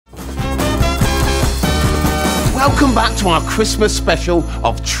Welcome back to our Christmas special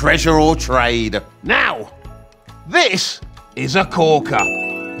of Treasure or Trade. Now, this is a corker.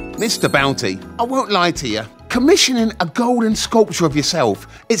 Mr. Bounty, I won't lie to you. Commissioning a golden sculpture of yourself,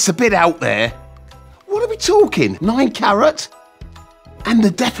 it's a bit out there. What are we talking? 9 carat? And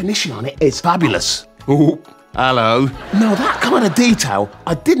the definition on it is fabulous. Oh, hello. Now that kind of detail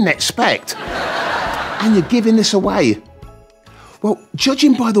I didn't expect. And you're giving this away. Well,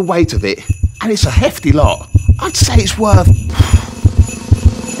 judging by the weight of it, and it's a hefty lot, I'd say it's worth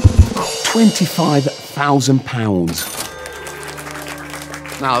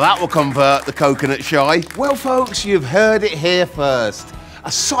 £25,000. Now that will convert the coconut shy. Well, folks, you've heard it here first.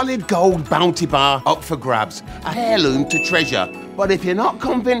 A solid gold bounty bar up for grabs, a heirloom to treasure. But if you're not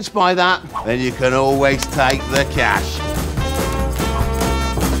convinced by that, then you can always take the cash.